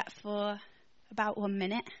to do that for about 1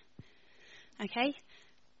 minute. Okay?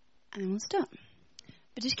 And then we'll stop.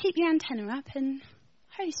 But just keep your antenna up and...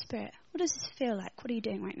 Holy Spirit, what does this feel like? What are you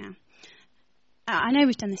doing right now? I know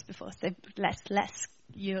we've done this before, so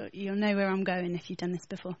you'll know where I'm going if you've done this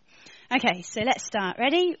before. Okay, so let's start.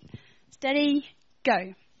 Ready? Steady,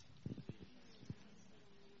 go.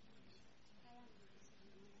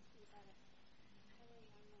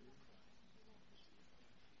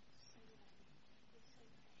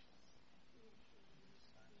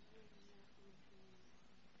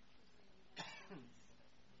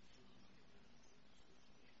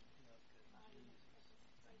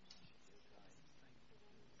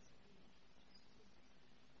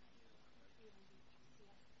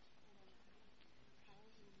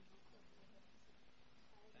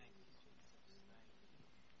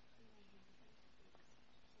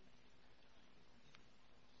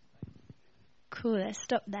 Cool, let's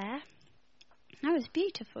stop there. That was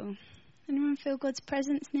beautiful. Anyone feel God's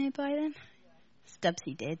presence nearby then?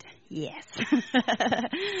 Stubbsy did. Yes.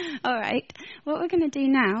 All right. What we're going to do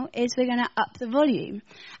now is we're going to up the volume.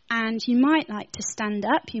 And you might like to stand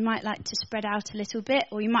up. You might like to spread out a little bit.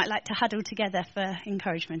 Or you might like to huddle together for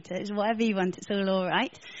encouragement. It's whatever you want. It's all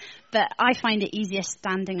right. But I find it easier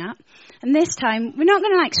standing up. And this time, we're not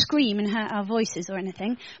going to scream and hurt our voices or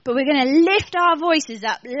anything. But we're going to lift our voices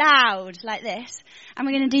up loud like this. And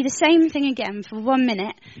we're going to do the same thing again for 1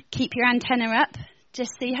 minute. Keep your antenna up.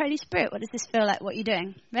 Just see, Holy Spirit, what does this feel like, what you're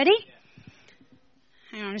doing? Ready?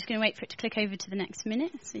 Hang on, I'm just going to wait for it to click over to the next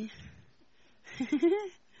minute. See.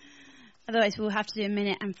 Otherwise, we'll have to do 1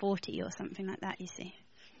 minute and 40 or something like that, you see.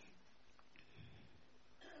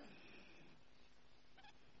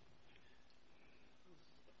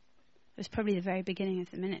 It was probably the very beginning of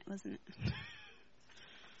the minute, wasn't it?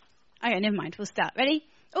 Okay, never mind. We'll start. Ready?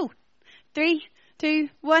 Oh, 3, 2,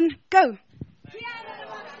 1, go.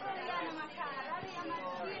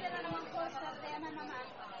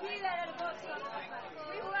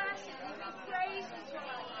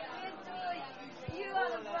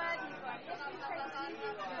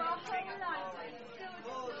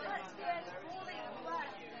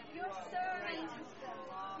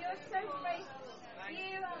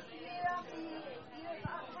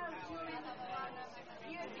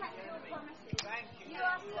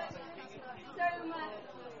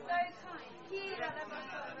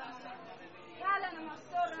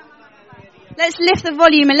 Let's lift the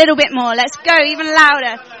volume a little bit more. Let's go even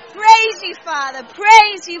louder. Praise you, Father.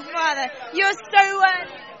 Praise you, Father. You're so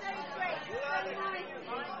worthy.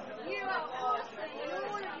 You are awesome in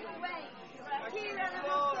all of your ways.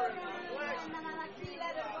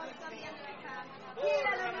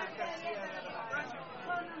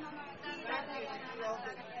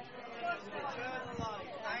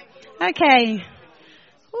 Okay.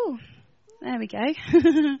 Ooh, there we go.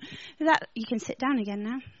 That you can sit down again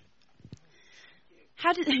now.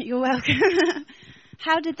 You're welcome.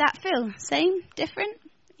 How did that feel? Same? Different?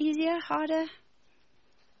 Easier? Harder?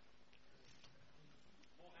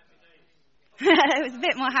 It was a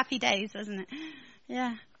bit more happy days, wasn't it?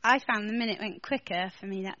 Yeah. I found the minute went quicker for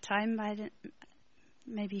me that time, but I didn't,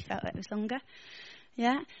 maybe you felt it was longer.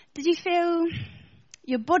 Yeah. Did you feel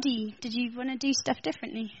your body? Did you want to do stuff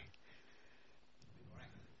differently?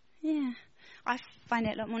 Yeah. I find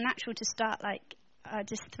it a lot more natural to start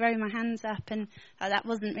just throw my hands up, and that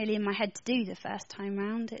wasn't really in my head to do the first time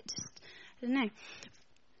round. It just, I don't know.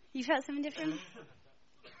 You felt something different?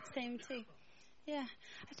 Same too. Yeah.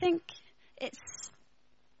 I think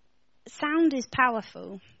sound is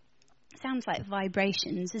powerful. It sounds like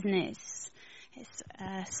vibrations, isn't it? It's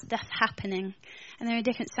stuff happening, and there are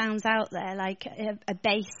different sounds out there, like a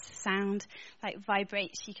bass sound, like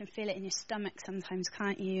vibrates. You can feel it in your stomach sometimes,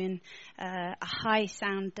 can't you? And a high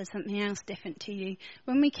sound does something else different to you.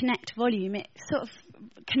 When we connect volume, it sort of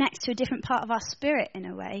connects to a different part of our spirit in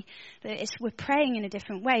a way. We're praying in a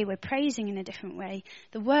different way. We're praising in a different way.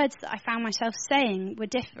 The words that I found myself saying were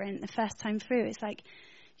different the first time through. It's like,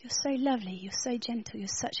 you're so lovely, you're so gentle, you're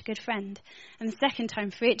such a good friend. And the second time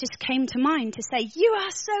through, it just came to mind to say, you are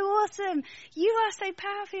so awesome, you are so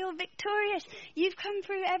powerful, you're victorious, you've come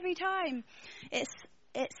through every time. It's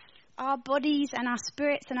our bodies and our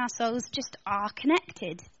spirits and our souls just are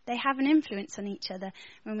connected. They have an influence on each other.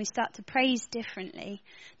 When we start to praise differently,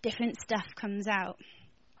 different stuff comes out.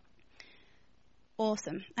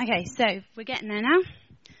 Awesome. Okay, so we're getting there now.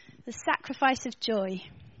 The sacrifice of joy,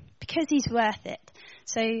 because he's worth it.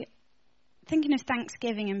 So, thinking of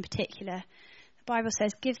Thanksgiving in particular, the Bible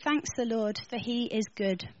says, give thanks to the Lord, for he is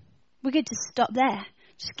good. We're good to stop there.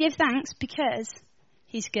 Just give thanks because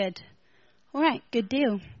he's good. All right, good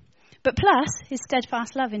deal. But plus, his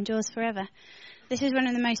steadfast love endures forever. This is one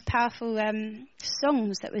of the most powerful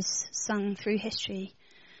songs that was sung through history.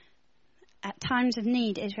 At times of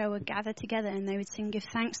need, Israel would gather together and they would sing, give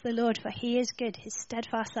thanks to the Lord, for he is good. His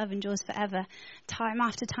steadfast love endures forever. Time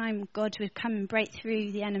after time, God would come and break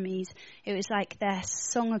through the enemies. It was like their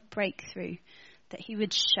song of breakthrough, that he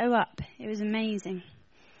would show up. It was amazing.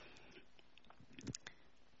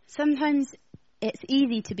 Sometimes it's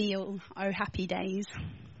easy to be all, oh, happy days.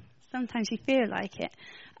 Sometimes you feel like it.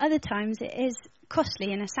 Other times it is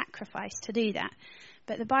costly and a sacrifice to do that.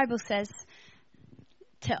 But the Bible says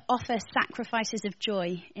to offer sacrifices of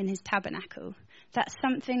joy in his tabernacle. That's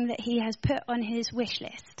something that he has put on his wish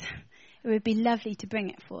list. It would be lovely to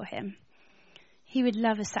bring it for him. He would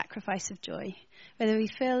love a sacrifice of joy, whether we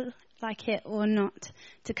feel like it or not,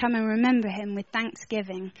 to come and remember him with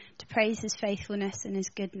thanksgiving, to praise his faithfulness and his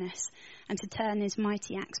goodness, and to turn his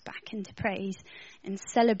mighty acts back into praise, and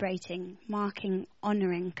celebrating, marking,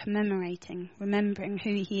 honouring, commemorating, remembering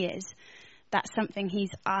who he is. That's something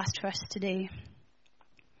he's asked for us to do.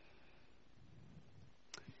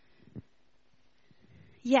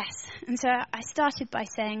 Yes, and so I started by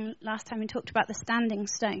saying last time we talked about the standing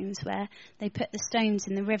stones, where they put the stones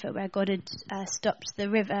in the river where God had stopped the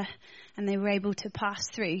river and they were able to pass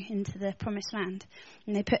through into the promised land.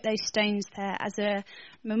 And they put those stones there as a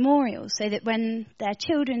memorial so that when their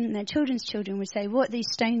children and their children's children would say, what are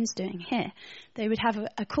these stones doing here? They would have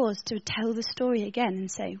a cause to tell the story again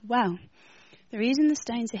and say, wow, the reason the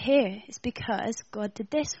stones are here is because God did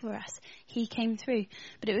this for us. He came through.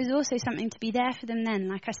 But it was also something to be there for them then.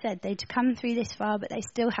 Like I said, they'd come through this far, but they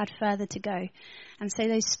still had further to go. And so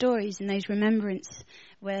those stories and those remembrance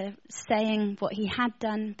were saying what he had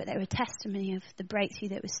done, but they were testimony of the breakthrough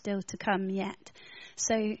that was still to come yet.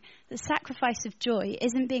 So the sacrifice of joy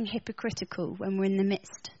isn't being hypocritical when we're in the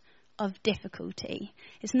midst of difficulty.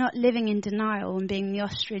 It's not living in denial and being the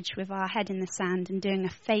ostrich with our head in the sand and doing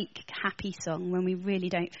a fake happy song when we really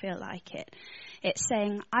don't feel like it. It's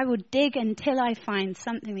saying, I will dig until I find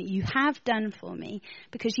something that you have done for me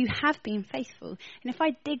because you have been faithful. And if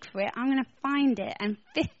I dig for it, I'm going to find it. And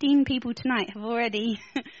 15 people tonight have already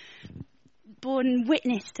borne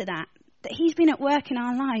witness to that he's been at work in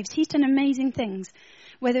our lives. He's done amazing things.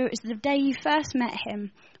 Whether it was the day you first met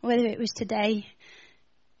him or whether it was today,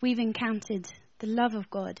 we've encountered the love of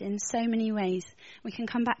God in so many ways. We can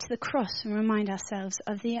come back to the cross and remind ourselves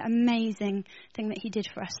of the amazing thing that he did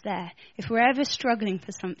for us there. If we're ever struggling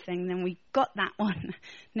for something, then we got that one.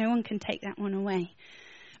 No one can take that one away.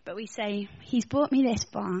 But we say, he's brought me this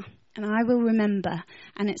far, and I will remember.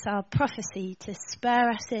 And it's our prophecy to spur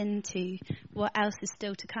us into what else is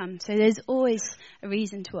still to come. So there's always a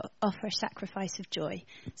reason to offer a sacrifice of joy.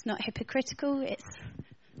 It's not hypocritical, it's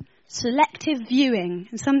selective viewing.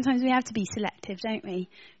 And sometimes we have to be selective, don't we?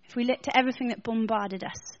 If we looked at everything that bombarded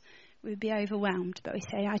us, we'd be overwhelmed. But we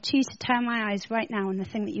say, I choose to turn my eyes right now on the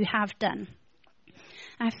thing that you have done.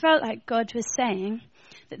 And I felt like God was saying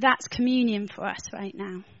that that's communion for us right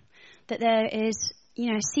now. That there is,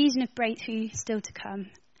 a season of breakthrough still to come.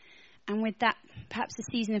 And with that, perhaps a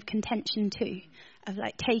season of contention too. Of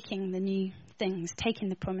like taking the new things, taking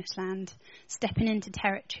the promised land, stepping into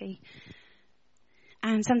territory.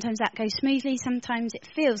 And sometimes that goes smoothly. Sometimes it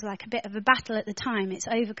feels like a bit of a battle at the time. It's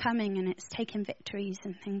overcoming and it's taking victories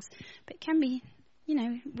and things. But it can be,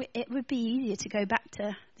 it would be easier to go back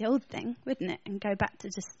to the old thing, wouldn't it? And go back to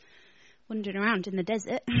just wandering around in the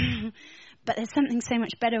desert. But there's something so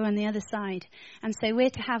much better on the other side. And so we're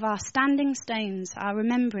to have our standing stones, our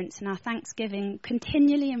remembrance and our thanksgiving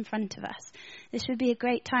continually in front of us. This would be a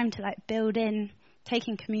great time to build in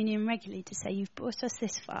taking communion regularly, to say, you've brought us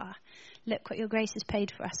this far. Look what your grace has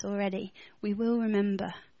paid for us already. We will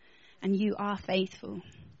remember, and you are faithful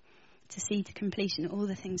to see to completion all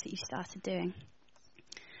the things that you started doing.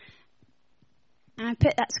 And I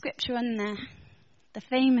put that scripture on there, the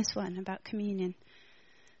famous one about communion,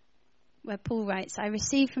 where Paul writes, I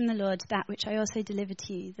received from the Lord that which I also delivered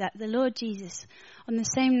to you, that the Lord Jesus, on the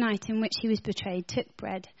same night in which he was betrayed, took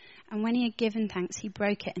bread, and when he had given thanks, he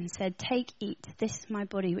broke it and said, take, eat, this is my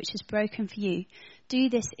body, which is broken for you. Do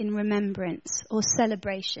this in remembrance or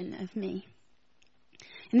celebration of me.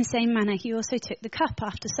 In the same manner, he also took the cup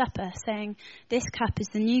after supper, saying, this cup is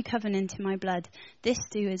the new covenant in my blood. This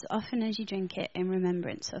do as often as you drink it in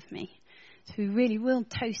remembrance of me. So we really will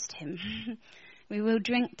toast him. We will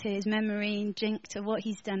drink to his memory and drink to what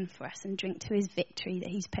he's done for us and drink to his victory that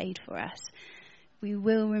he's paid for us. We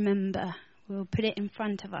will remember. We'll put it in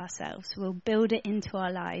front of ourselves. We'll build it into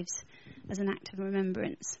our lives as an act of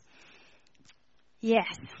remembrance.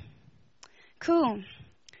 Yes. Cool.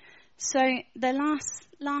 So the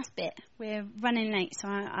last bit, we're running late, so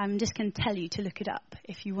I'm just going to tell you to look it up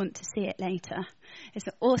if you want to see it later. It's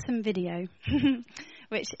an awesome video,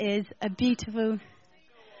 which is a beautiful...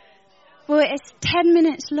 Well, it's 10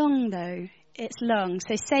 minutes long, though. It's long,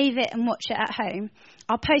 so save it and watch it at home.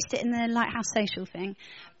 I'll post it in the Lighthouse Social thing.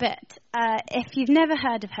 But if you've never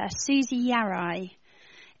heard of her, Susie Yarai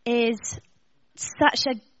is such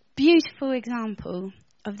a beautiful example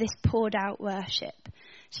of this poured out worship.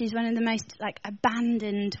 She's one of the most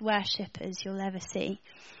abandoned worshippers you'll ever see.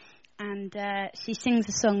 And she sings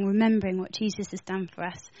a song remembering what Jesus has done for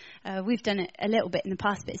us. We've done it a little bit in the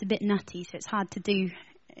past, but it's a bit nutty, so it's hard to do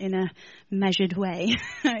in a measured way.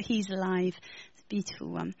 He's alive. It's a beautiful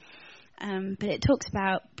one. But it talks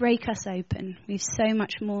about break us open. We've so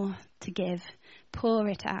much more to give. Pour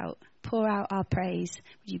it out. Pour out our praise.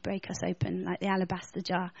 Would you break us open like the alabaster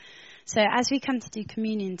jar? So as we come to do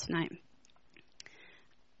communion tonight,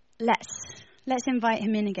 let's invite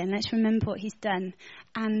him in again. Let's remember what he's done.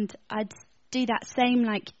 And I'd do that same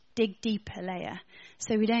dig deeper layer.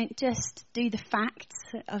 So we don't just do the facts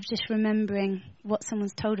of just remembering what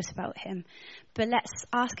someone's told us about him, but let's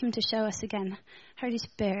ask him to show us again. Holy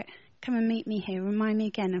Spirit, come and meet me here. Remind me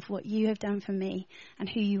again of what you have done for me and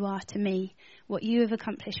who you are to me, what you have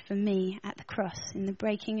accomplished for me at the cross, in the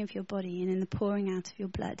breaking of your body and in the pouring out of your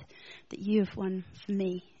blood that you have won for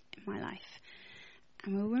me in my life.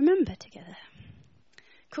 And we'll remember together.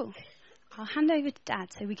 Cool. I'll hand over to Dad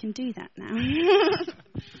so we can do that now.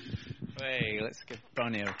 Hey, let's give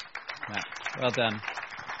Bronnie that. Well done.